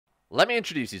Let me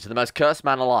introduce you to the most cursed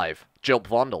man alive, Jilp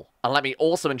Vondle, and let me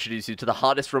also introduce you to the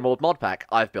hardest Rimworld mod pack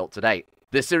I've built to date.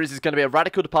 This series is going to be a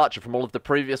radical departure from all of the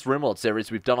previous Rimworld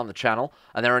series we've done on the channel,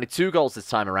 and there are only two goals this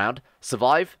time around: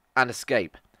 survive and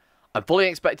escape. I'm fully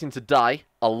expecting to die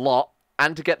a lot,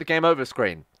 and to get the game over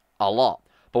screen a lot.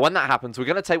 But when that happens, we're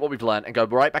going to take what we've learned and go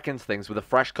right back into things with a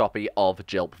fresh copy of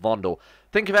Jilp Vondle.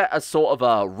 Think of it as sort of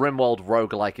a Rimworld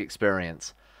roguelike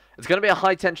experience. It's going to be a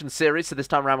high-tension series, so this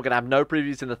time around we're going to have no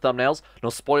previews in the thumbnails,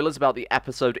 nor spoilers about the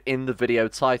episode in the video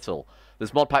title.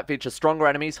 This mod pack features stronger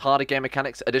enemies, harder game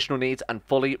mechanics, additional needs, and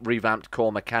fully revamped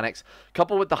core mechanics,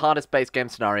 coupled with the hardest base game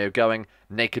scenario going,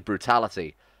 naked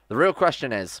brutality. The real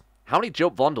question is, how many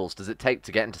Jilp Vondles does it take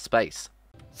to get into space?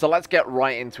 So let's get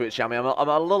right into it, shall we? I'm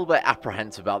a little bit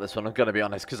apprehensive about this one, I'm going to be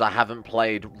honest, because I haven't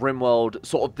played Rimworld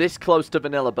sort of this close to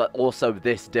vanilla, but also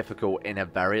this difficult in a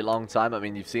very long time. I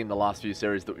mean, you've seen the last few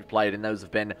series that we've played, and those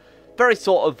have been very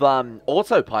sort of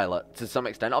autopilot to some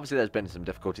extent. Obviously, there's been some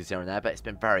difficulties here and there, but it's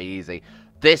been very easy.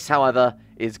 This, however,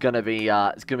 is going to be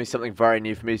something very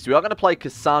new for me. So we are going to play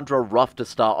Cassandra Rough to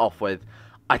start off with.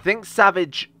 I think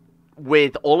Savage,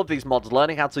 with all of these mods,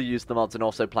 learning how to use the mods and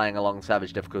also playing along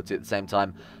Savage difficulty at the same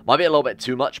time might be a little bit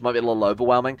too much, might be a little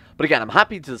overwhelming. But again, I'm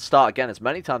happy to start again as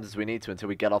many times as we need to until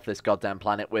we get off this goddamn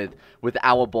planet with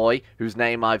our boy, whose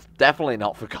name I've definitely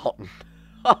not forgotten.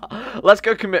 Let's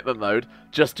go commitment mode,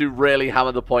 just to really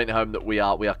hammer the point home that we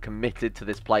are committed to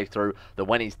this playthrough, that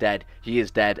when he's dead, he is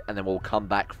dead, and then we'll come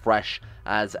back fresh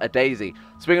as a daisy.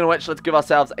 Speaking of which, let's give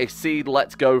ourselves a seed.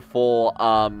 Let's go for,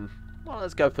 well,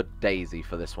 let's go for Daisy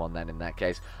for this one then, in that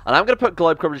case. And I'm going to put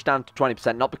globe coverage down to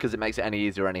 20%, not because it makes it any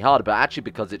easier or any harder, but actually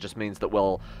because it just means that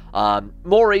we'll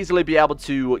more easily be able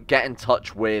to get in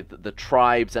touch with the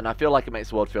tribes, and I feel like it makes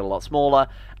the world feel a lot smaller,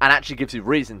 and actually gives you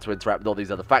reason to interact with all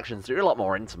these other factions that you're a lot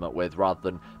more intimate with, rather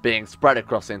than being spread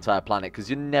across the entire planet, because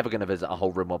you're never going to visit a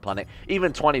whole Rimworld planet.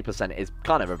 Even 20% is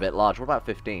kind of a bit large. What about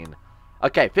 15?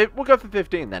 Okay, we'll go for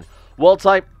 15 then. World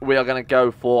type, we are going to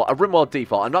go for a Rimworld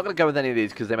default. I'm not going to go with any of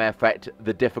these because they may affect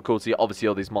the difficulty. Obviously,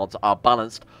 all these mods are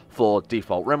balanced for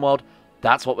default Rimworld.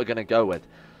 That's what we're going to go with.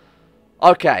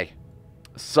 Okay,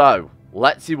 so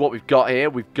let's see what we've got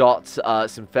here. We've got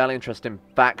some fairly interesting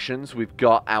factions. We've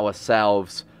got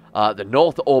ourselves the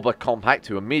North Orber Compact,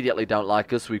 who immediately don't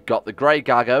like us. We've got the Grey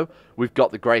Gago. We've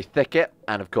got the Grey Thicket.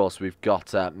 And, of course, we've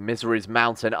got Misery's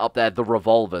Mountain up there, the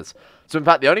Revolvers. So, in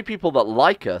fact, the only people that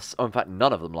like us... Oh, in fact,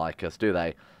 none of them like us, do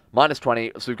they? Minus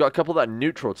 20. So, we've got a couple that are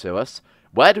neutral to us.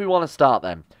 Where do we want to start,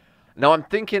 then? Now, I'm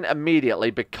thinking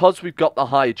immediately, because we've got the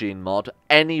Hygiene mod,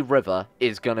 any river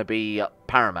is going to be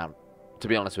paramount, to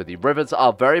be honest with you. Rivers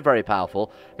are very, very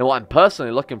powerful. Now, what I'm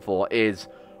personally looking for is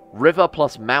river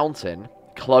plus mountain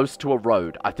close to a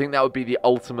road. I think that would be the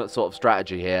ultimate sort of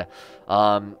strategy here.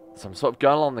 So I'm sort of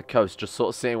going along the coast, just sort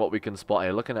of seeing what we can spot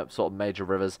here, looking at sort of major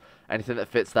rivers, anything that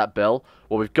fits that bill.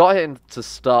 Well, we've got here to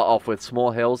start off with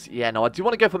small hills. Yeah, no, I do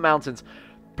want to go for mountains,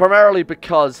 primarily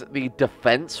because the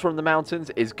defense from the mountains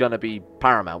is going to be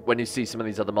paramount when you see some of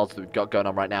these other mods that we've got going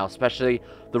on right now, especially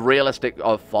the realistic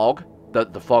of fog,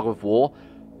 the fog of war.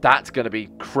 That's going to be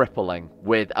crippling.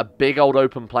 With a big old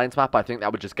open plains map, I think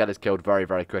that would just get us killed very,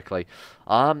 very quickly.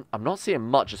 I'm not seeing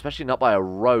much, especially not by a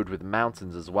road with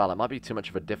mountains as well. It might be too much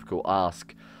of a difficult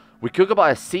ask. We could go by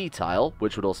a sea tile,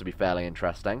 which would also be fairly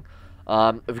interesting.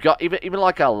 If we've got even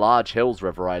like a large hills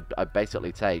river, I'd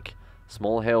basically take.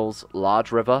 Small hills,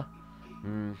 large river.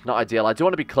 Not ideal. I do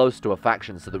want to be close to a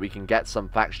faction so that we can get some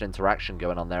faction interaction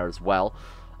going on there as well.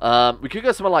 We could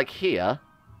go somewhere like here.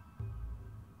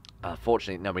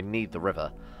 Fortunately, no, we need the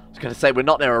river. I was going to say we're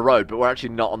not near a road, but we're actually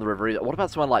not on the river either. What about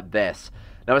someone like this?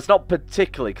 Now, it's not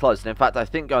particularly close, and in fact, I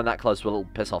think going that close will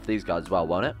piss off these guys as well,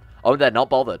 won't it? Oh, they're not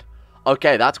bothered.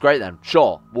 Okay, that's great then.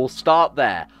 Sure, we'll start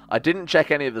there. I didn't check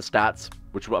any of the stats,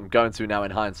 which I'm going to now in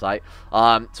hindsight.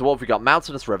 So what have we got?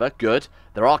 Mountainous river, good.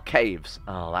 There are caves.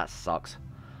 Oh, that sucks.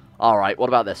 Alright, what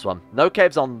about this one? No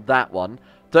caves on that one.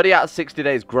 30 out of 60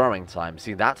 days growing time.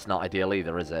 See, that's not ideal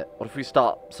either, is it? What if we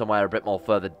start somewhere a bit more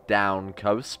further down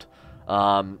coast?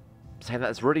 Saying that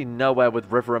there's really nowhere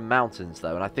with river and mountains,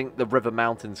 though. And I think the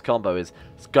river-mountains combo is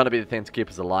going to be the thing to keep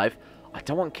us alive. I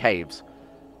don't want caves.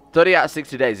 30 out of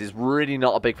 60 days is really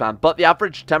not a big fan. But the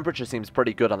average temperature seems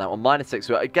pretty good on that one. -6.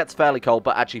 So it gets fairly cold,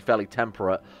 but actually fairly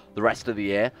temperate the rest of the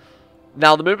year.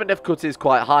 Now, the movement difficulty is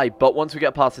quite high, but once we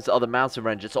get past this other mountain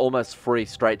range, it's almost free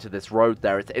straight to this road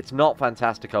there. It's not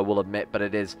fantastic, I will admit, but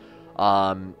it is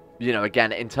you know,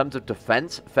 again, in terms of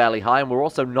defense, fairly high, and we're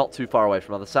also not too far away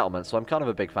from other settlements, so I'm kind of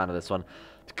a big fan of this one.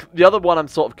 The other one I'm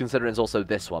sort of considering is also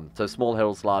this one, so small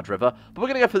hills, large river, but we're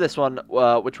going to go for this one.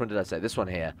 Which one did I say? This one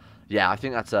here. Yeah, I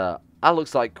think that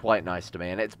looks like quite nice to me,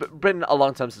 and it's been a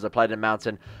long time since I played in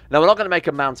mountain. Now, we're not going to make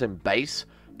a mountain base,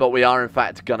 but we are, in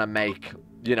fact, going to make...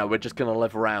 You know, we're just going to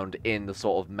live around in the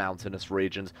sort of mountainous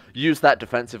regions. Use that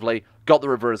defensively. Got the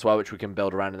river as well, which we can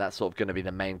build around, and that's sort of going to be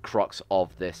the main crux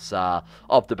of this,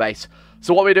 of the base.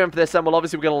 So what we're doing for this then, well,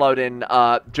 obviously we're going to load in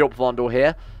Jilp Vondle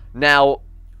here. Now,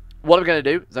 what I'm going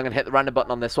to do is I'm going to hit the random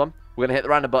button on this one. We're going to hit the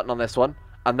random button on this one,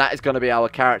 and that is going to be our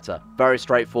character. Very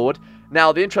straightforward.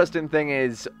 Now, the interesting thing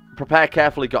is... Prepare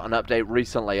Carefully got an update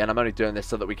recently, and I'm only doing this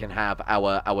so that we can have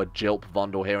our Jilp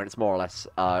Vondle here, and it's more or less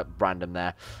random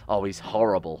there. Oh, he's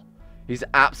horrible. He's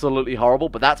absolutely horrible,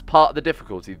 but that's part of the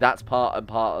difficulty. That's part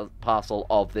and parcel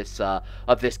of this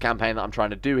campaign that I'm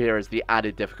trying to do here, is the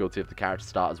added difficulty of the character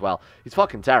start as well. He's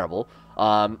fucking terrible.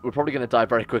 We're probably going to die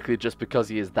very quickly just because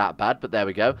he is that bad, but there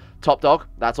we go. Top dog.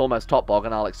 That's almost top dog,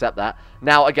 and I'll accept that.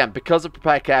 Now, again, because of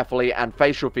Prepare Carefully and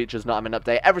facial features not having an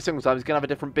update, every single time he's going to have a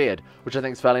different beard, which I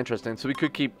think is fairly interesting. So we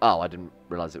could keep... Oh, I didn't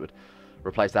realize it would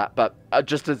replace that. But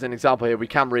just as an example here, we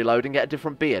can reload and get a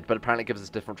different beard, but apparently it gives us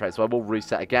different traits. So I will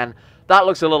reset again. That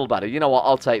looks a little better. You know what?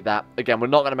 I'll take that. Again, we're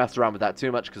not going to mess around with that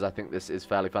too much because I think this is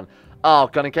fairly fun. Oh,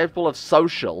 gun incapable of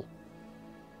social...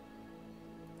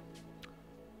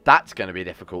 That's going to be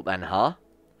difficult then, huh?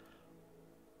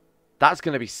 That's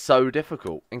going to be so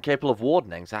difficult. Incapable of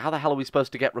wardening. So how the hell are we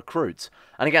supposed to get recruits?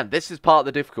 And again, this is part of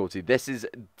the difficulty. This is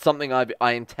something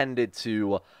I intended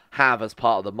to have as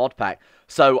part of the mod pack.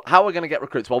 So how are we going to get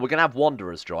recruits? Well, we're going to have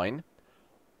Wanderers join.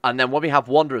 And then when we have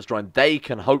Wanderers join, they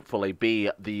can hopefully be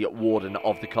the warden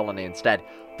of the colony instead.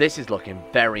 This is looking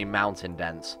very mountain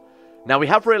dense. Now, we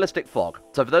have Realistic Fog.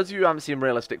 So for those of you who haven't seen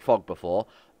Realistic Fog before...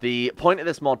 The point of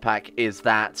this mod pack is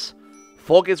that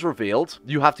fog is revealed.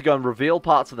 You have to go and reveal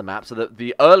parts of the map, so that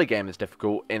the early game is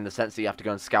difficult in the sense that you have to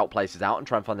go and scout places out and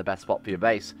try and find the best spot for your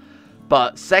base.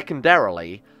 But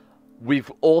secondarily,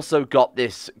 we've also got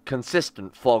this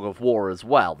consistent fog of war as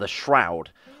well, the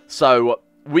Shroud. So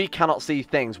we cannot see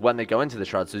things when they go into the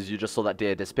Shroud, so as you just saw that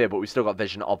deer disappear, but we still got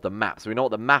vision of the map. So we know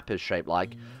what the map is shaped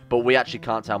like, but we actually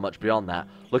can't tell much beyond that.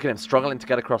 Look at him struggling to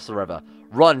get across the river.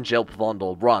 Run, Jilp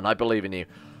Vondle, run. I believe in you.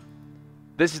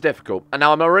 This is difficult. And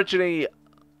now I'm originally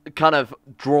kind of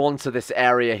drawn to this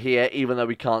area here, even though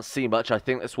we can't see much. I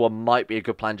think this one might be a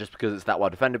good plan just because it's that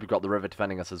well defended. We've got the river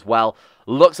defending us as well.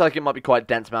 Looks like it might be quite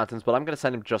dense mountains, but I'm going to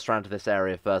send him just around to this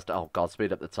area first. Oh, God,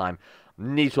 speed up the time.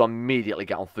 Need to immediately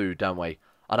get on food, don't we?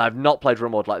 And I've not played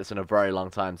Rimworld like this in a very long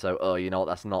time, so, oh, you know what,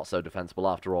 that's not so defensible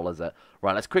after all, is it?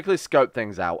 Right, let's quickly scope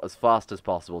things out as fast as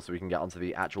possible so we can get onto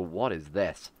the actual... What is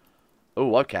this?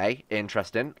 Oh, okay,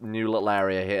 interesting. New little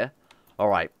area here.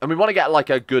 Alright, and we want to get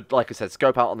like a good, like I said,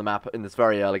 scope out on the map in this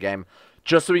very early game,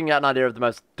 just so we can get an idea of the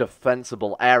most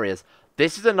defensible areas.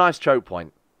 This is a nice choke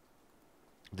point.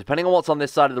 Depending on what's on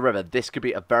this side of the river, this could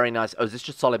be a very nice... Oh, is this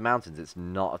just solid mountains? It's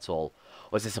not at all.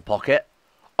 Or is this a pocket?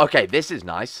 Okay, this is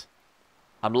nice.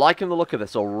 I'm liking the look of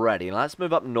this already. Let's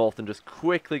move up north and just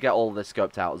quickly get all of this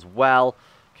scoped out as well.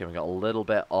 Okay, we've got a little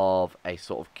bit of a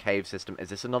sort of cave system. Is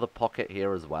this another pocket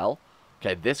here as well?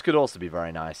 Okay, this could also be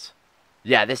very nice.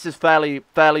 Yeah, this is fairly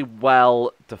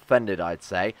well defended, I'd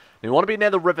say. And we want to be near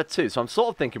the river too, so I'm sort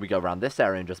of thinking we go around this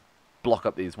area and just block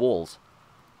up these walls.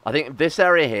 I think this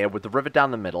area here, with the river down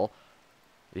the middle,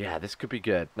 yeah, this could be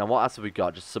good. Now, what else have we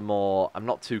got? Just some more... I'm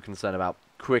not too concerned about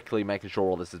quickly making sure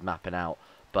all this is mapping out.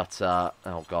 But,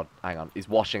 oh, God, hang on. He's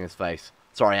washing his face.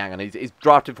 Sorry, hang on. He's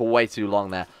drafted for way too long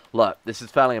there. Look, this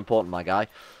is fairly important, my guy.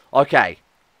 Okay.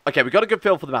 Okay, we've got a good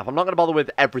feel for the map. I'm not going to bother with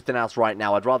everything else right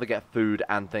now. I'd rather get food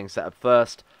and things set up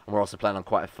first. And we're also playing on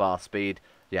quite a fast speed.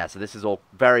 Yeah, so this is all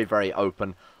very, very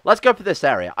open. Let's go for this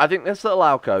area. I think this little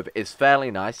alcove is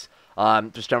fairly nice.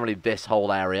 Just generally this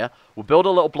whole area. We'll build a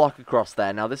little block across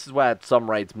there. Now, this is where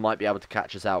some raids might be able to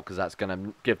catch us out, because that's going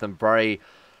to give them very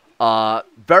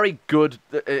good...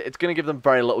 It's going to give them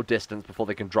very little distance before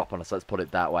they can drop on us, let's put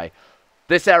it that way.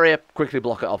 This area, quickly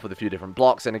block it off with a few different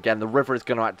blocks. And again, the river is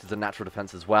going to act as a natural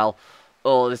defense as well.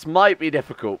 Oh, this might be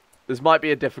difficult. This might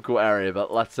be a difficult area,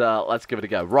 but let's give it a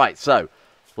go. Right, so...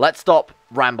 Let's stop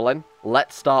rambling.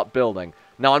 Let's start building.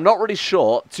 Now, I'm not really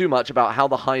sure too much about how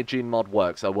the hygiene mod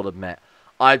works, I will admit.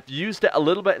 I've used it a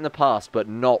little bit in the past, but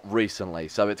not recently.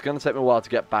 So it's going to take me a while to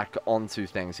get back onto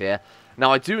things here.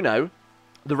 Now, I do know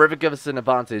the river gives us an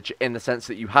advantage in the sense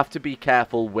that you have to be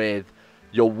careful with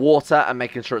your water and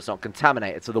making sure it's not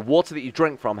contaminated. So the water that you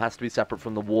drink from has to be separate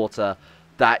from the water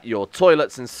that your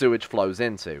toilets and sewage flows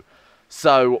into.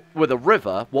 So, with a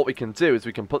river, what we can do is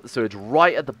we can put the sewage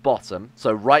right at the bottom,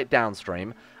 so right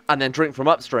downstream, and then drink from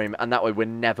upstream, and that way we're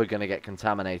never going to get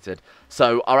contaminated.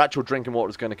 So, our actual drinking water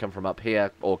is going to come from up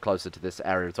here, or closer to this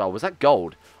area as well. Was that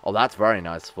gold? Oh, that's very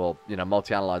nice for, you know,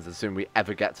 multi-analyzers, as soon as we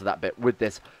ever get to that bit with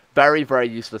this very, very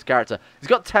useless character. He's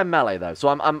got 10 melee, though, so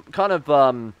I'm kind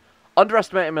of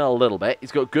underestimating him a little bit.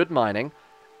 He's got good mining,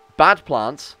 bad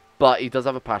plants, but he does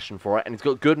have a passion for it, and he's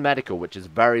got good medical, which is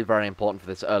very, very important for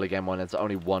this early game when there's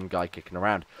only one guy kicking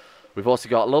around. We've also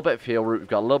got a little bit of heal root, we've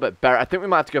got a little bit of berry. I think we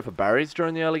might have to go for berries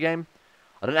during the early game.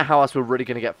 I don't know how else we're really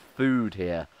going to get food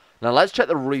here. Now, let's check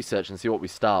the research and see what we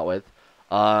start with.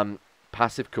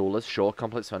 Passive coolers, sure,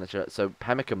 complex furniture. So,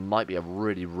 pemmican might be a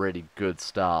really, really good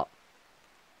start.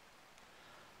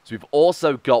 So we've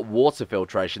also got water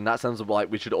filtration. That sounds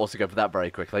like we should also go for that very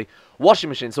quickly. Washing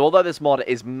machine. So although this mod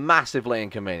is massively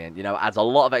inconvenient, you know, adds a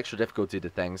lot of extra difficulty to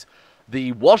things,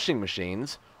 the washing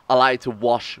machines allow you to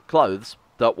wash clothes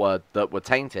that were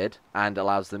tainted and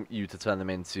allows you to turn them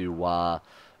into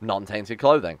non-tainted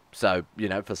clothing. So, you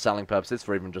know, for selling purposes,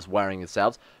 for even just wearing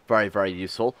yourselves, very, very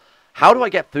useful. How do I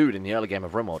get food in the early game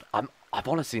of Rimworld? I've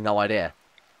honestly no idea.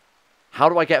 How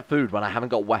do I get food when I haven't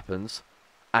got weapons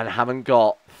and haven't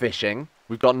got fishing?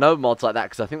 We've got no mods like that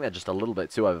because I think they're just a little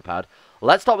bit too overpowered.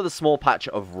 Let's start with a small patch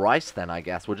of rice then, I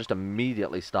guess. We'll just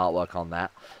immediately start work on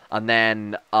that. And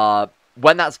then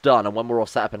when that's done and when we're all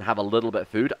set up and have a little bit of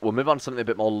food, we'll move on to something a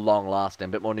bit more long-lasting, a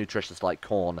bit more nutritious like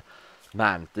corn.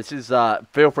 Man, this is...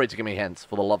 feel free to give me hints,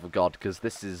 for the love of God, because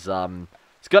this is...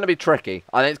 it's going to be tricky.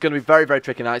 I think it's going to be very, very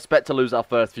tricky, and I expect to lose our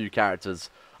first few characters.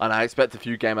 And I expect a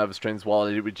few game over streams while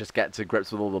we just get to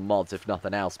grips with all the mods, if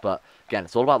nothing else. But, again,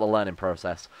 it's all about the learning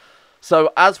process.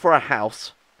 So, as for a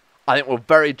house, I think we'll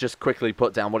very just quickly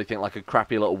put down, what do you think, like a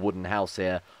crappy little wooden house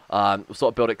here. We'll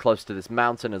sort of build it close to this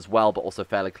mountain as well, but also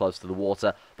fairly close to the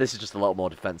water. This is just a little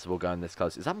more defensible going this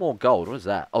close. Is that more gold? What is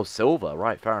that? Oh, silver.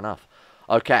 Right, fair enough.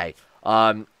 Okay.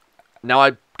 Now,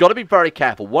 I've got to be very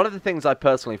careful. One of the things I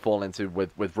personally fall into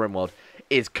with Rimworld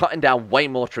is cutting down way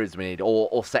more trees than we need,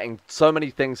 or setting so many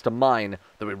things to mine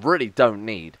that we really don't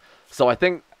need. So I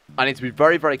think I need to be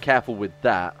very, very careful with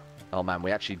that. Oh man,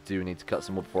 we actually do need to cut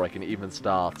some wood before I can even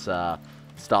start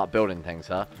building things,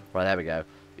 huh? Right, there we go.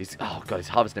 Oh god, he's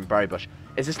harvesting berry bush.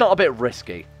 Is this not a bit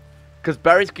risky? Because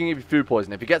berries can give you food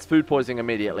poisoning. If he gets food poisoning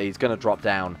immediately, he's going to drop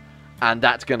down, and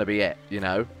that's going to be it, you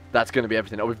know? That's going to be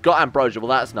everything. Oh, we've got ambrosia. Well,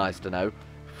 that's nice to know.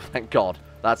 Thank God.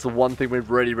 That's the one thing we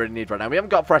really, really need right now. We haven't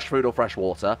got fresh food or fresh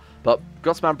water, but we've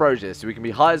got some ambrosia, so we can be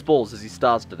high as balls as he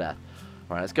starves to death.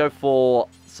 All right, let's go for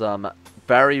some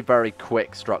very, very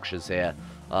quick structures here.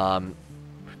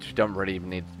 We don't really even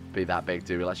need to be that big,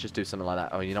 do we? Let's just do something like that.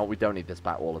 Oh, you know what? We don't need this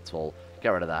back wall at all. Get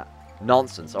rid of that.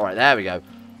 Nonsense. All right, there we go.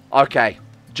 Okay,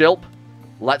 Jilp,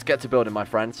 let's get to building, my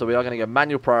friend. So we are going to go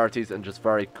manual priorities and just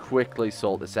very quickly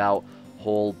sort this out.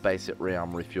 Haul, basic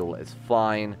rearm, refuel is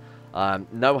fine.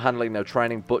 No handling, no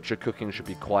training. Butcher, cooking should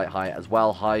be quite high as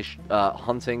well.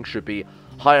 Hunting should be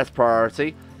highest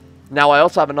priority. Now, I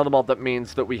also have another mod that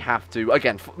means that we have to...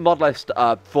 Again, mod list,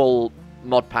 full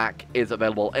mod pack is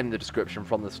available in the description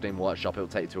from the Steam Workshop. It will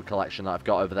take you to a collection that I've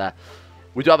got over there.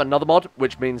 We do have another mod,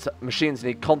 which means machines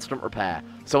need constant repair.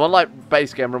 So unlike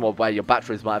base game Rimworld, where your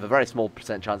batteries might have a very small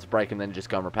 % chance of breaking, then you just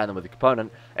go and repair them with a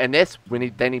component, in this,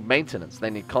 they need maintenance. They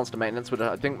need constant maintenance, which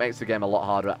I think makes the game a lot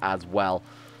harder as well.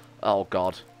 Oh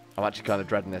god, I'm actually kind of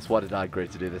dreading this. Why did I agree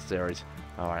to do this series?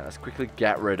 Alright, let's quickly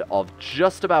get rid of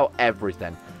just about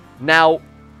everything. Now,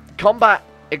 Combat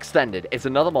Extended is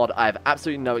another mod I have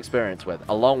absolutely no experience with,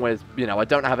 along with, you know, I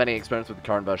don't have any experience with the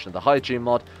current version of the Hygiene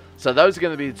mod. So those are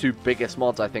going to be the two biggest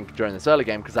mods, I think, during this early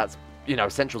game, because that's, you know,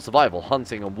 essential survival,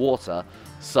 hunting and water.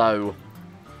 So,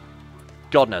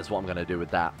 God knows what I'm going to do with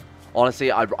that.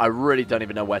 Honestly, I really don't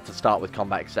even know where to start with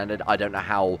Combat Extended. I don't know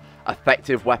how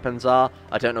effective weapons are.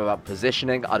 I don't know about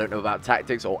positioning. I don't know about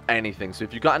tactics or anything. So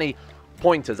if you've got any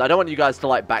pointers, I don't want you guys to,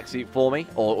 like, backseat for me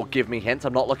or give me hints.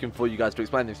 I'm not looking for you guys to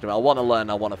explain things to me. I want to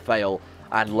learn. I want to fail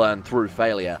and learn through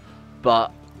failure.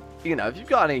 But... you know, if you've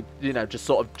got any, you know, just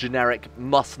sort of generic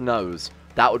must-knows,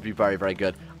 that would be very, very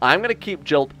good. I'm going to keep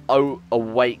Jilp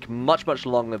awake much, much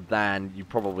longer than you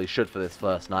probably should for this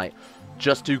first night,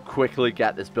 just to quickly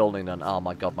get this building done. Oh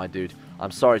my god, my dude,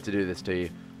 I'm sorry to do this to you.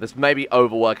 This may be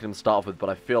overworking him to start off with, but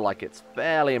I feel like it's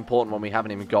fairly important when we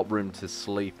haven't even got room to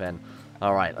sleep in.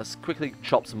 Alright, let's quickly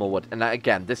chop some more wood. And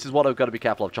again, this is what I've got to be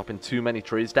careful of, chopping too many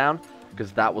trees down,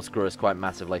 because that will screw us quite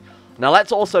massively. Now,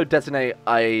 let's also designate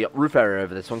a roof area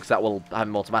over this one, because that will have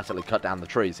him automatically cut down the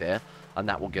trees here. And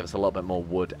that will give us a little bit more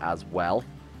wood as well.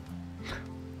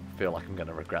 I feel like I'm going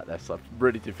to regret this. I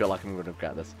really do feel like I'm going to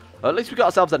regret this. At least we got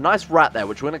ourselves a nice rat there,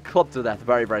 which we're going to club to death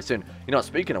very, very soon. You know,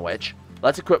 speaking of which,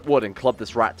 Let's equip wood and club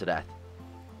this rat to death.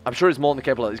 I'm sure he's more than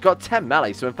capable of it. He's got 10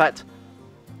 melee, so in fact,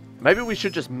 maybe we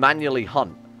should just manually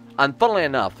hunt. And funnily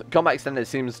enough, Combat Extended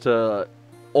seems to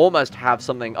almost have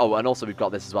something... Oh, and also we've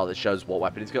got this as well that shows what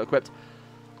weapon he's got equipped.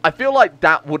 I feel like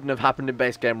that wouldn't have happened in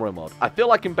base game Rimworld. I feel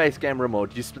like in base game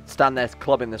Rimworld, you stand there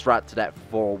clubbing this rat to death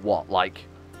for, what, like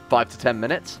 5 to 10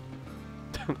 minutes?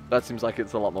 That seems like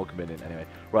it's a lot more convenient anyway.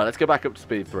 Right, let's go back up to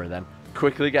speed 3 then.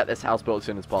 Quickly get this house built as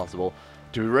soon as possible.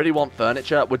 Do we really want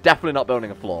furniture? We're definitely not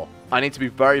building a floor. I need to be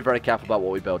very, very careful about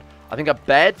what we build. I think a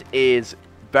bed is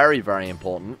very, very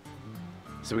important.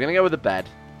 So we're going to go with a bed.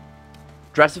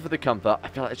 Dresser for the comfort. I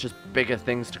feel like it's just bigger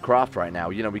things to craft right now.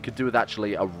 You know, we could do with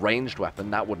actually a ranged weapon.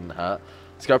 That wouldn't hurt.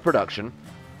 Let's go production.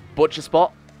 Butcher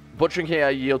spot. Butchering here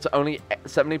yields only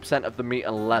 70% of the meat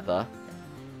and leather.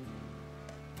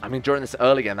 I mean, during this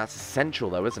early game, that's essential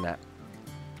though, isn't it?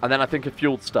 And then I think a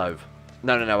fueled stove.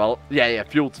 No. Yeah,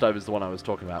 fueled stove is the one I was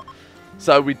talking about.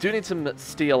 So we do need some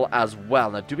steel as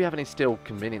well. Now, do we have any steel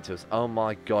convenient to us? Oh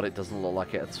my god, it doesn't look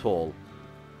like it at all.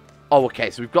 Oh,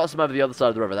 okay, so we've got some over the other side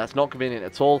of the river. That's not convenient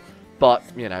at all, but,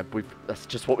 you know, that's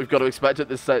just what we've got to expect at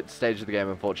this stage of the game,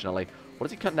 unfortunately. What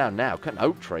is he cutting down now? Cutting an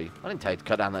oak tree? I didn't tell you to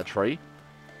cut down that tree.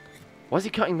 Why is he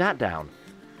cutting that down?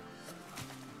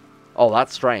 Oh,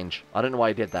 that's strange. I don't know why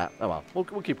he did that. Oh, well,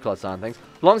 we'll keep a close eye on things.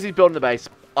 As long as he's building the base,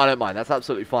 I don't mind. That's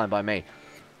absolutely fine by me.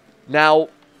 Now,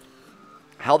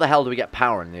 how the hell do we get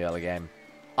power in the early game?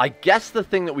 I guess the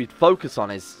thing that we'd focus on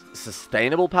is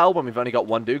sustainable power when we've only got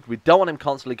one dude. We don't want him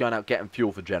constantly going out getting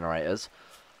fuel for generators.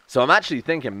 So I'm actually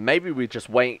thinking maybe we just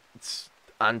wait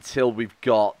until we've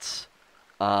got...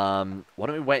 why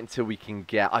don't we wait until we can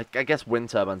get... I guess wind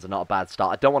turbines are not a bad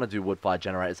start. I don't want to do wood-fired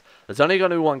generators. There's only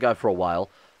going to be one go for a while.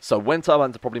 So wind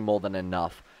turbines are probably more than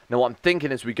enough. Now what I'm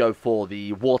thinking is we go for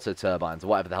the water turbines, or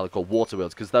whatever the hell they're called, water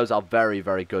wheels, because those are very,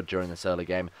 very good during this early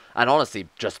game. And honestly,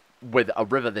 just with a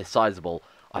river this sizable,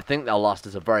 I think they'll last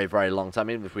us a very, very long time,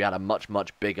 even if we had a much,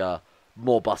 much bigger,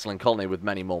 more bustling colony with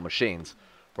many more machines.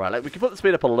 Right, we can put the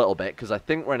speed up a little bit, because I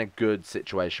think we're in a good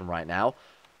situation right now.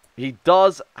 He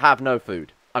does have no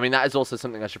food. I mean, that is also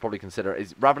something I should probably consider.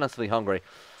 He's ravenously hungry.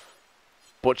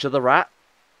 Butcher the rat?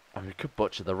 Oh, we could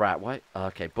butcher the rat. Why?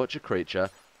 Okay, butcher creature.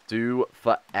 Do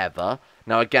forever.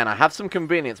 Now, again, I have some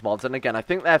convenience mods, and again, I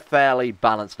think they're fairly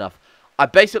balanced enough. I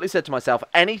basically said to myself,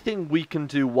 anything we can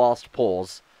do whilst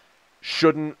pause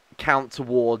shouldn't count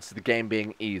towards the game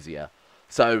being easier.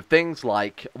 So things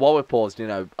like, while we're paused, you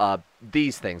know,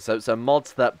 these things. So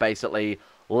mods that basically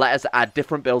let us add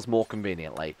different builds more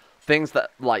conveniently. Things that,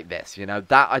 like this, you know,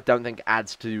 that I don't think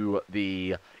adds to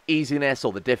the easiness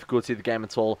or the difficulty of the game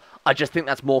at all. I just think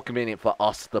that's more convenient for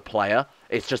us, the player.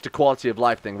 It's just a quality of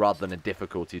life thing rather than a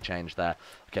difficulty change there.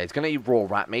 Okay, he's going to eat raw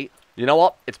rat meat. You know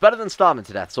what? It's better than starving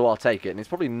to death, so I'll take it. And he's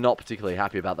probably not particularly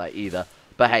happy about that either.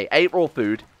 But hey, 8 raw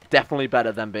food, definitely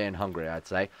better than being hungry, I'd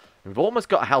say. We've almost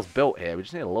got a house built here. We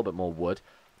just need a little bit more wood.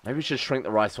 Maybe we should shrink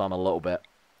the rice farm a little bit.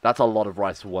 That's a lot of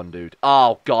rice for one dude.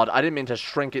 Oh, God, I didn't mean to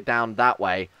shrink it down that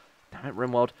way. Damn it,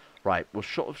 Rimworld. Right, we'll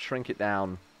sort of shrink it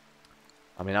down.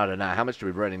 I mean, I don't know. How much do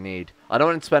we really need? I don't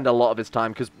want to spend a lot of his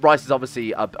time, because rice is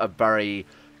obviously a very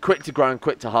quick to grow and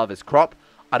quick to harvest crop.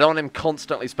 I don't want him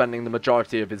constantly spending the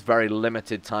majority of his very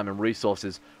limited time and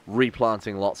resources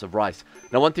replanting lots of rice.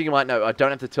 Now, one thing you might know, I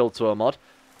don't have to till to a mod.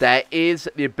 There is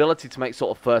the ability to make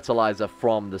sort of fertilizer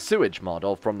from the sewage mod,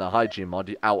 or from the hygiene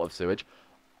mod, out of sewage.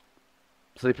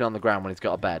 Sleeping on the ground when he's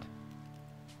got a bed.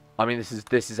 I mean,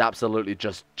 this is absolutely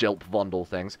just Jilp Vondle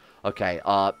things. Okay,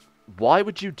 why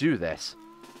would you do this?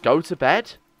 Go to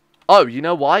bed? Oh, you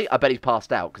know why? I bet he's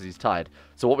passed out because he's tired.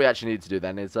 So what we actually need to do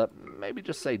then is maybe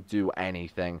just say do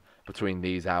anything between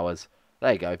these hours.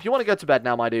 There you go. If you want to go to bed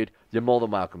now, my dude, you're more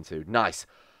than welcome to. Nice.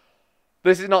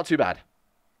 This is not too bad.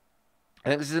 I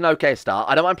think this is an okay start.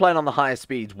 I don't mind playing on the higher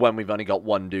speeds when we've only got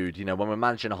one dude. You know, when we're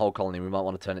managing a whole colony, we might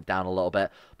want to turn it down a little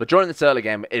bit. But during this early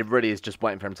game, it really is just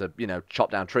waiting for him to, you know,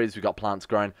 chop down trees. We've got plants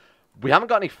growing. We haven't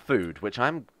got any food, which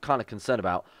I'm kind of concerned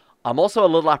about. I'm also a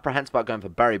little apprehensive about going for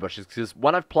berry bushes, because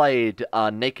when I've played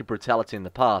Naked Brutality in the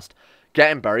past,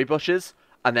 getting berry bushes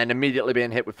and then immediately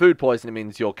being hit with food poisoning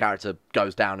means your character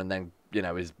goes down and then, you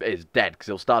know, is dead, because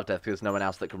he'll starve to death because there's no one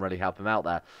else that can really help him out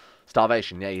there.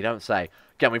 Starvation, yeah, you don't say.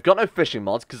 Again, we've got no fishing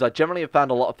mods, because I generally have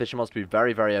found a lot of fishing mods to be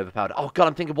very, very overpowered. Oh, God,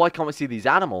 I'm thinking, why can't we see these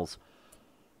animals?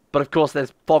 But, of course,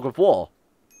 there's Fog of War.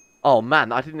 Oh,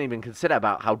 man, I didn't even consider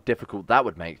about how difficult that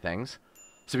would make things.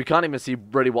 So we can't even see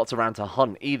really what's around to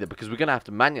hunt either, because we're going to have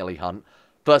to manually hunt.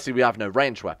 Firstly, we have no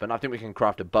ranged weapon. I think we can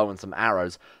craft a bow and some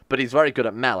arrows, but he's very good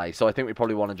at melee, so I think we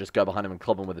probably want to just go behind him and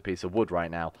club him with a piece of wood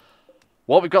right now.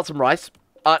 Well, we've got some rice.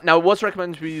 Now, it was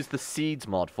recommended we use the seeds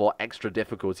mod for extra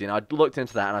difficulty, and I looked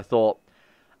into that, and I thought,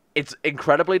 It's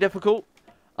incredibly difficult.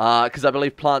 Because I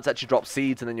believe plants actually drop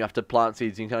seeds, and then you have to plant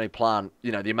seeds. You can only plant,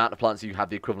 you know, the amount of plants you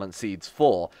have the equivalent seeds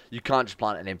for. You can't just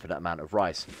plant an infinite amount of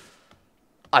rice.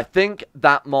 I think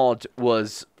that mod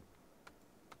was...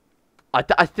 I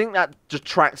think that just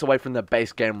tracks away from the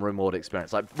base game Rimworld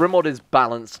experience. Like, Rimworld is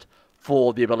balanced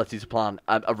for the ability to plant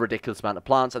a ridiculous amount of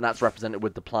plants, and that's represented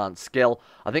with the plant skill.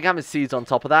 I think having seeds on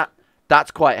top of that,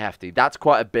 that's quite hefty. That's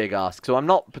quite a big ask. So I'm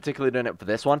not particularly doing it for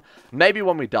this one. Maybe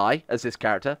when we die as this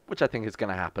character, which I think is going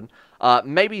to happen,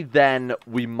 maybe then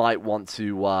we might want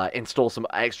to install some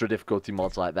extra difficulty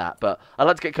mods like that. But I'd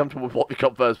like to get comfortable with what we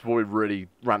got first before we really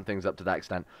ramp things up to that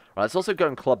extent. Right, let's also go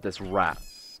and club this rat.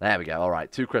 There we go. All right,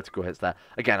 2 critical hits there.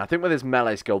 Again, I think with his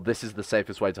melee skill, this is the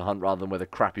safest way to hunt rather than with a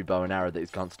crappy bow and arrow that he's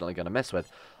constantly going to mess with.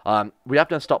 We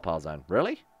have no stockpile zone.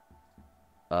 Really?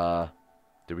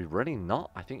 Do we really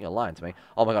not? I think you're lying to me.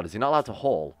 Oh my god, is he not allowed to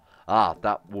haul? Ah,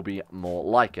 that will be more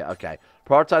like it. Okay.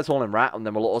 Prioritize hauling rat, and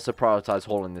then we'll also prioritize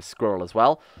hauling this squirrel as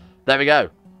well. There we go.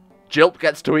 Jilp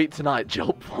gets to eat tonight.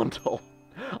 Jilp Vondle.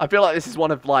 I feel like this is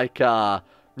one of, like,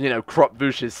 you know,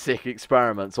 Kropvush's sick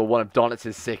experiments, or one of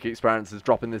Donit's sick experiments, is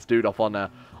dropping this dude off on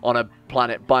a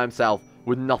planet by himself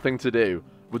with nothing to do.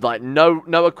 With, like,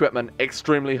 no equipment.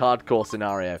 Extremely hardcore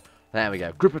scenario. There we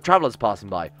go. Group of travelers passing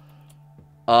by.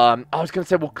 I was going to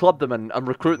say we'll club them and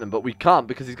recruit them, but we can't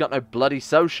because he's got no bloody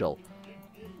social.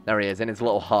 There he is in his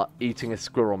little hut eating his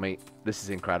squirrel meat. This is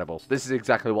incredible. This is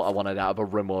exactly what I wanted out of a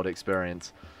Rimworld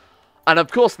experience. And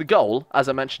of course the goal, as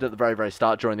I mentioned at the very, very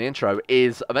start during the intro,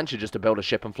 is eventually just to build a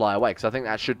ship and fly away, because I think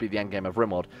that should be the end game of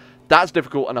Rimworld. That's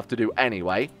difficult enough to do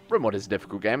anyway. Rimworld is a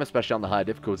difficult game, especially on the higher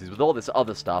difficulties. With all this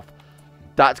other stuff,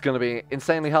 that's going to be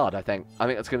insanely hard, I think. I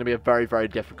think it's going to be a very, very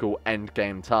difficult end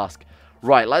game task.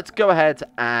 Right, let's go ahead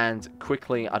and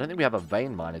quickly... I don't think we have a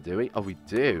vein miner, do we? Oh, we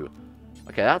do.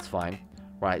 Okay, that's fine.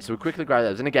 Right, so we quickly grab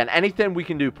those. And again, anything we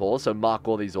can do, pause, so mark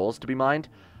all these ores to be mined.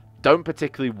 Don't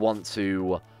particularly want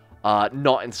to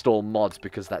not install mods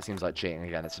because that seems like cheating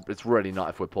again. It's really not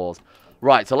if we're paused.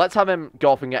 Right, so let's have him go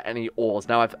off and get any ores.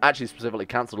 Now, I've actually specifically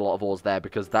cancelled a lot of ores there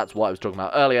because that's what I was talking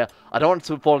about earlier. I don't want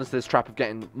to fall into this trap of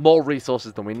getting more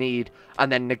resources than we need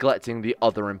and then neglecting the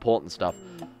other important stuff.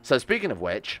 So, speaking of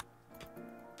which...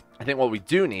 I think what we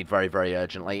do need very, very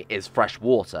urgently is fresh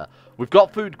water. We've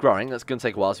got food growing. That's going to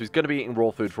take a while. So he's going to be eating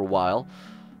raw food for a while.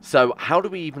 So how do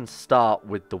we even start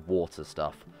with the water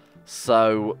stuff?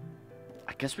 So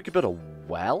I guess we could build a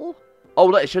well? Oh,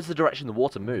 look, it shows the direction the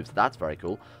water moves. That's very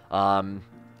cool.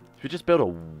 Should we just build a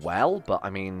well? But, I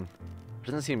mean, it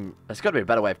doesn't seem... There's got to be a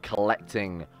better way of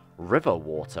collecting river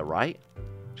water, right?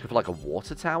 Should we have, like, a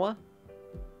water tower?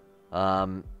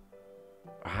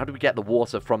 How do we get the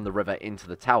water from the river into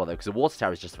the tower, though? Because the water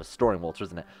tower is just for storing water,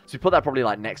 isn't it? So we put that probably,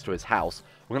 like, next to his house.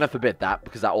 We're going to forbid that,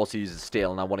 because that also uses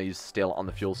steel, and I want to use steel on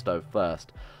the fuel stove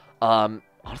first.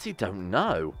 Honestly, don't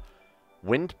know.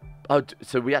 Wind... Oh,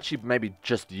 so we actually maybe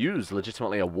just use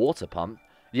legitimately a water pump.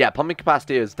 Yeah, pumping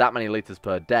capacity is that many liters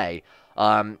per day.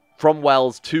 From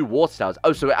wells to water towers.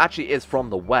 Oh, so it actually is from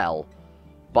the well.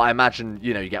 But I imagine,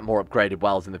 you know, you get more upgraded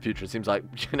wells in the future. It seems like,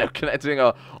 you know, connecting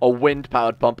a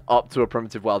wind-powered pump up to a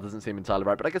primitive well doesn't seem entirely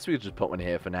right. But I guess we could just put one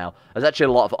here for now. There's actually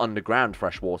a lot of underground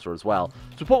fresh water as well.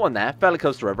 So put one there, fairly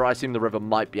close to the river. I assume the river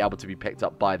might be able to be picked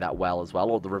up by that well as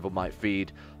well. Or the river might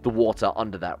feed the water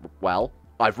under that well.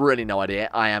 I've really no idea.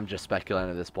 I am just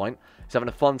speculating at this point. He's having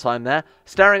a fun time there.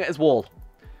 Staring at his wall.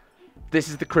 This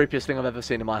is the creepiest thing I've ever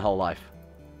seen in my whole life.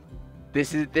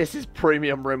 This is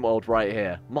premium Rimworld right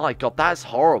here. My god, that's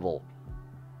horrible.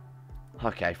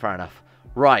 Okay, fair enough.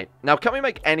 Right, now can we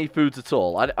make any foods at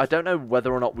all? I don't know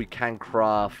whether or not we can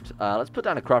craft... let's put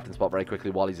down a crafting spot very quickly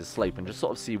while he's asleep and just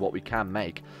sort of see what we can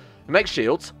make. We make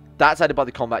shields. That's added by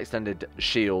the Combat Extended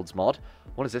Shields mod.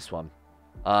 What is this one?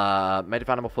 Made of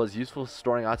animal fuzz, useful for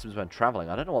storing items when traveling.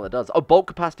 I don't know what that does. Oh, bulk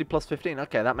capacity plus 15.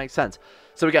 Okay, that makes sense.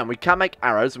 So again, we can make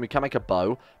arrows and we can make a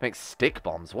bow. Make stick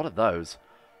bombs. What are those?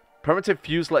 Primitive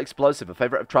fusel explosive, a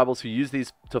favorite of tribals who use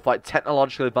these to fight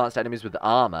technologically advanced enemies with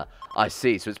armor. I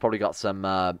see, so it's probably got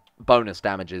some bonus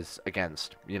damages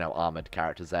against, you know, armored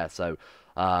characters there. So,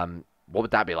 what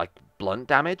would that be, like blunt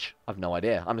damage? I've no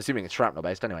idea. I'm assuming it's shrapnel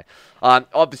based anyway.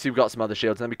 Obviously, we've got some other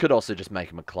shields, and then we could also just make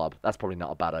them a club. That's probably not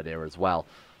a bad idea as well.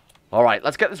 Alright,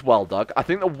 let's get this well dug. I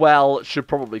think the well should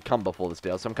probably come before the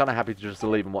steel, so I'm kind of happy to just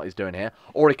leave him what he's doing here.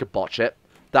 Or he could botch it.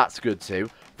 That's good too.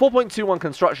 4.21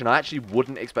 construction. I actually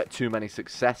wouldn't expect too many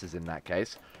successes in that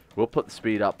case. We'll put the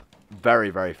speed up very,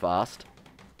 very fast.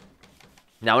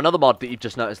 Now, another mod that you've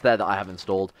just noticed there that I have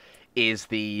installed is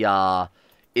the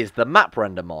map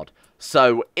render mod.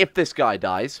 So, if this guy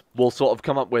dies, we'll sort of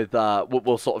come up with,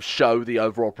 we'll sort of show the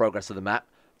overall progress of the map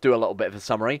do a little bit of a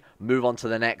summary, move on to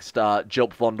the next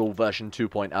Jilp Vondle version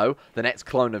 2.0, the next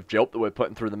clone of Jilp that we're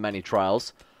putting through the many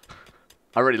trials.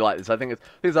 I really like this. I think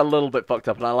it's a little bit fucked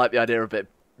up, and I like the idea of it,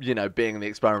 you know, being the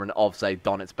experiment of, say,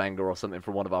 Donitz Banger or something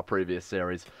from one of our previous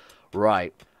series.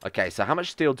 Right. Okay, so how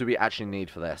much steel do we actually need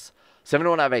for this?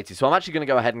 71 out of 80. So I'm actually going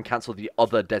to go ahead and cancel the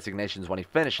other designations when he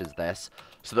finishes this,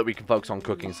 so that we can focus on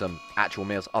cooking some actual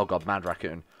meals. Oh god, Mad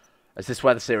Raccoon. Is this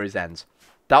where the series ends?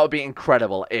 That would be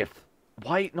incredible if...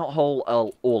 Why not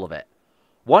haul all of it?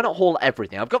 Why not haul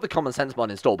everything? I've got the common sense mod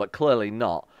installed, but clearly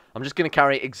not. I'm just going to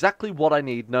carry exactly what I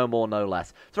need, no more, no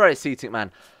less. It's very ascetic,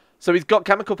 man. So he's got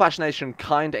Chemical Fascination,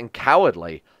 Kind, and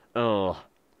Cowardly. Ugh.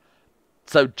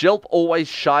 So Jilp always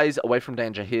shies away from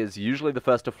danger. He is usually the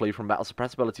first to flee from battle.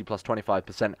 Suppressibility plus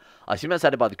 25%. I assume that's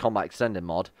added by the Combat Extended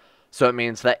mod. So it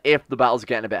means that if the battle's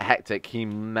getting a bit hectic, he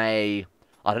may,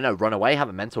 I don't know, run away, have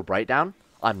a mental breakdown.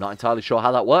 I'm not entirely sure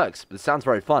how that works, but it sounds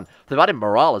very fun. If they've added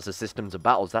morale as a system to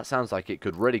battles, that sounds like it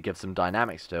could really give some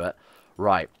dynamics to it.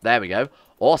 Right, there we go.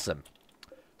 Awesome.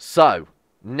 So,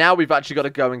 now we've actually got to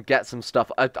go and get some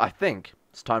stuff. I think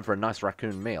it's time for a nice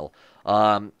raccoon meal.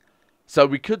 So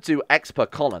we could do X per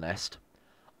colonist.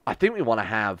 I think we want to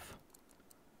have...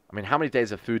 I mean, how many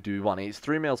days of food do we want? He eats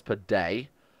 3 meals per day.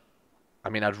 I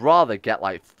mean, I'd rather get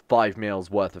like 5 meals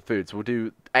worth of food. So we'll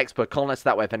do X per colonist.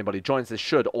 That way, if anybody joins, this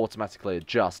should automatically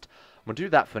adjust. We'll do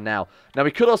that for now. Now,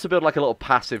 we could also build like a little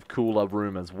passive cooler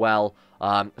room as well.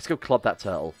 Let's go club that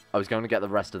turtle. I was going to get the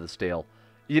rest of the steel.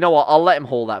 You know what? I'll let him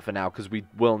haul that for now, because we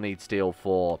will need steel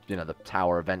for, you know, the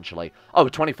tower eventually. Oh,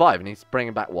 25, and he's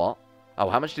bringing back what? Oh,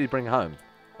 how much did he bring home?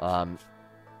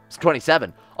 It's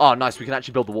 27. Oh, nice. We can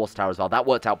actually build the water tower as well. That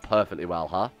worked out perfectly well,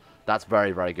 huh? That's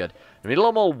very, very good. We need a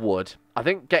lot more wood. I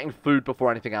think getting food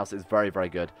before anything else is very, very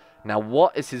good. Now,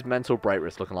 what is his mental break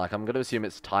risk looking like? I'm going to assume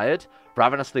it's tired,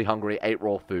 ravenously hungry, 8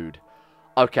 raw food.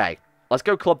 Okay, let's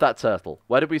go club that turtle.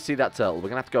 Where did we see that turtle? We're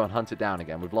going to have to go and hunt it down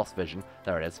again. We've lost vision.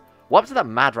 There it is. What happened to that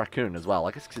mad raccoon as well?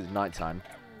 I guess because it's nighttime.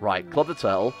 Right, club the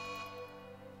turtle.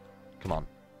 Come on.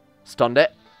 Stunned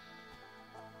it.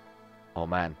 Oh,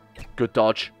 man. Good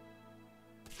dodge.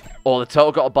 Oh, the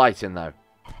turtle got a bite in, though.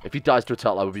 If he dies to a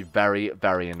turtle, I would be very,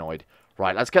 very annoyed.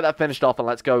 Right, let's get that finished off, and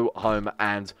let's go home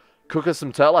and cook us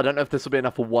some turtle. I don't know if this will be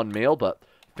enough for one meal, but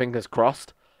fingers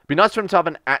crossed. It'd be nice for him to have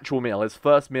an actual meal, his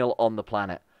first meal on the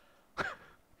planet.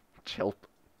 Chill.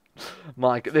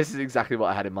 Mike, this is exactly what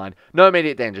I had in mind. No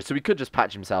immediate danger, so he could just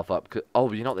patch himself up.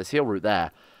 Oh, you know what, this heal route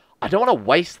there. I don't want to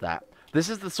waste that. This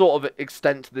is the sort of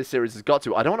extent this series has got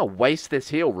to. I don't want to waste this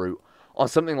heal route on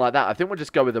something like that. I think we'll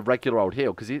just go with a regular old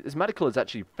heal, because his medical is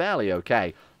actually fairly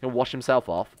okay. He'll wash himself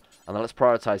off, and then let's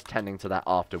prioritize tending to that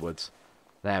afterwards.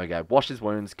 There we go. Wash his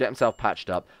wounds, get himself patched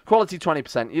up. Quality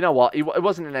 20%. You know what? It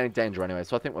wasn't in any danger anyway,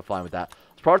 so I think we're fine with that.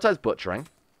 Let's prioritize butchering.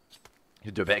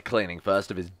 He'll do a bit of cleaning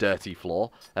first of his dirty floor.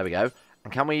 There we go.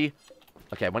 And can we...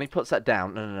 Okay, when he puts that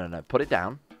down... No. Put it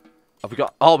down. Have we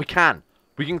got... Oh, we can.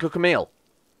 We can cook a meal.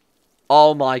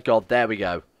 Oh my god, there we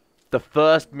go. The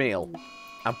first meal.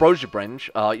 Ambrosia binge.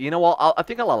 You know what? I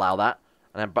think I'll allow that.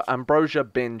 And ambrosia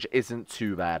binge isn't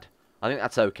too bad. I think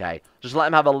that's okay. Just let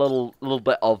him have a little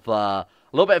bit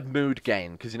of mood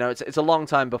gain, because you know it's a long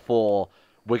time before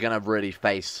we're gonna really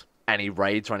face any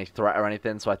raids or any threat or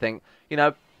anything. So I think, you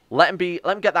know, let him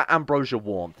get that ambrosia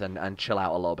warmth and chill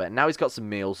out a little bit. And now he's got some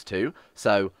meals too,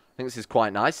 so I think this is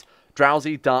quite nice.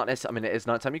 Drowsy, darkness. I mean, it is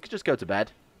nighttime. You could just go to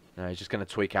bed. No, he's just gonna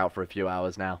tweak out for a few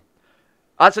hours now.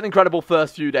 That's an incredible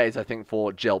first few days, I think,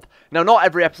 for Jilp. Now, not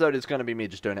every episode is going to be me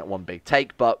just doing it one big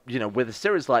take, but, you know, with a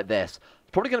series like this,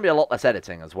 it's probably going to be a lot less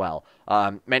editing as well.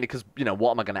 Mainly because, you know,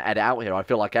 what am I going to edit out here? I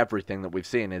feel like everything that we've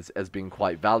seen has been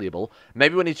quite valuable.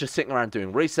 Maybe when he's just sitting around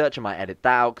doing research, I might edit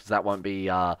that out, because that won't be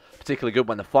particularly good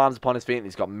when the farm's upon his feet and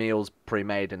he's got meals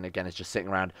pre-made, and again, he's just sitting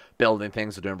around building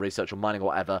things or doing research or mining or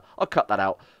whatever. I'll cut that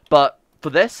out. But for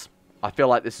this, I feel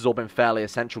like this has all been fairly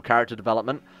essential character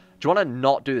development. Do you want to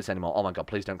not do this anymore? Oh my god,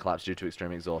 please don't collapse due to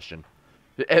extreme exhaustion.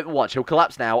 Watch, he'll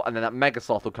collapse now, and then that Mega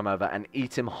Sloth will come over and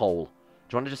eat him whole. Do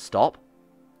you want to just stop?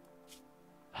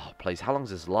 Oh, please, how long does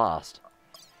this last?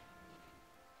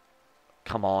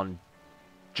 Come on.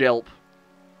 Jilp.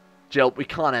 Jilp, we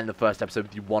can't end the first episode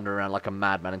with you wandering around like a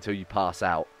madman until you pass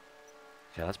out.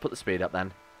 Okay, let's put the speed up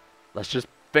then. Let's just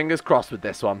fingers crossed with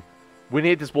this one. We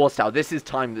need this water tower. This is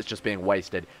time that's just being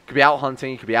wasted. Could be out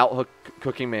hunting, could be out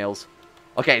cooking meals.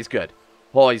 Okay, he's good.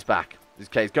 Oh, he's back.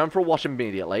 Okay, he's going for a wash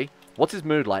immediately. What's his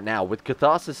mood like now? With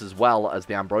Catharsis as well as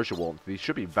the Ambrosia warmth, he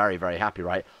should be very, very happy,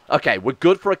 right? Okay, we're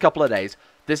good for a couple of days.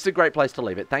 This is a great place to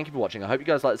leave it. Thank you for watching. I hope you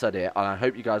guys like this idea, and I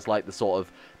hope you guys like the sort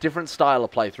of different style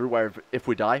of playthrough where if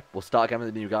we die, we'll start again with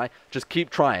a new guy. Just keep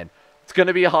trying. It's going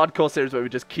to be a hardcore series where we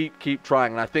just keep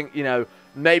trying, and I think, you know,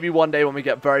 Maybe one day when we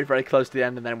get very, very close to the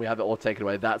end and then we have it all taken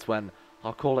away, that's when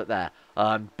I'll call it there.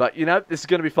 But, you know, this is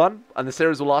going to be fun, and the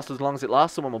series will last as long as it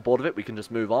lasts, so when we're bored of it, we can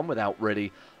just move on without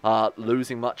really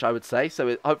losing much, I would say.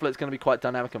 So hopefully it's going to be quite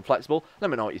dynamic and flexible. Let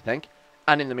me know what you think.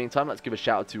 And in the meantime, let's give a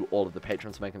shout out to all of the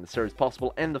patrons for making the series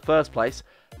possible in the first place.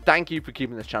 Thank you for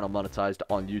keeping this channel monetized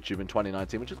on YouTube in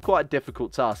 2019, which is quite a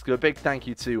difficult task. So a big thank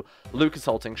you to Lucas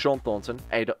Holting, Sean Thornton,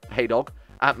 Heydog,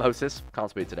 Atmosis, can't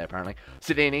speak today apparently,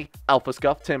 Sidini, Alpha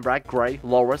Scuff, Tim Bragg, Grey,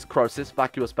 Loris, Crosis,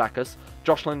 Vacuous Bacchus,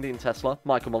 Josh Lindeen Tesla,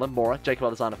 Michael Mullen, Mora, Jacob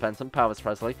Alexander Fenton, Powers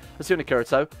Presley, Asuna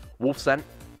Kirito, Wolfscent,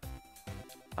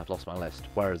 I've lost my list.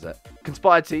 Where is it?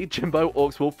 Conspired T, Jimbo,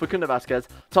 Orcswolf, Facunda Vasquez,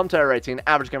 Tom Terror 18,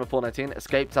 Average Gamer 419,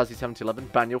 Escape, Tazzy 7011,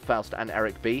 Baniel, Faust, and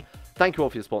Eric B. Thank you all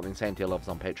for your support and insane tier levels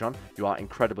on Patreon. You are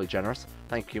incredibly generous.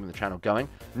 Thank you for keeping the channel going.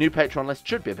 New Patreon list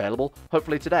should be available,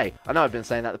 hopefully today. I know I've been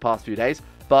saying that the past few days,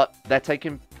 but they're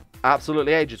taking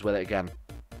absolutely ages with it again.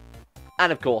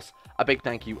 And of course, a big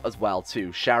thank you as well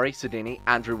to Shari, Sidini,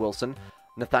 Andrew Wilson,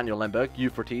 Nathaniel Limburg,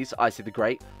 Euphrates, Icy the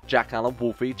Great, Jack Allen,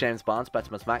 Wolfie, James Barnes,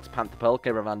 Betimus Max, Panther Pearl,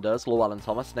 Gabriel Van Ders, Llewellyn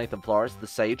Thomas, Nathan Flores, The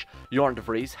Sage, Joran De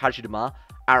Vries, Haji Demar,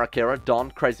 Arakira,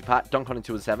 Don, Crazy Pat,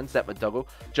 Duncan207, Zep McDougall,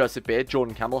 Joseph Beard,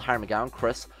 Jordan Campbell, Harry McGowan,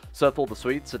 Chris, Surthall the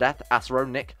Swede, Sadeth, Asaro,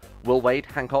 Nick, Will Wade,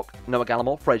 Hancock, Noah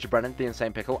Gallimore, Fraser Brennan, The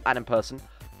Insane Pickle, Adam Person,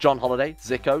 John Holiday,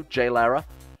 Zico, Jay Lara,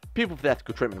 People for the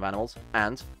Ethical Treatment of Animals,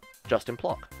 and Justin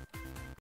Plock.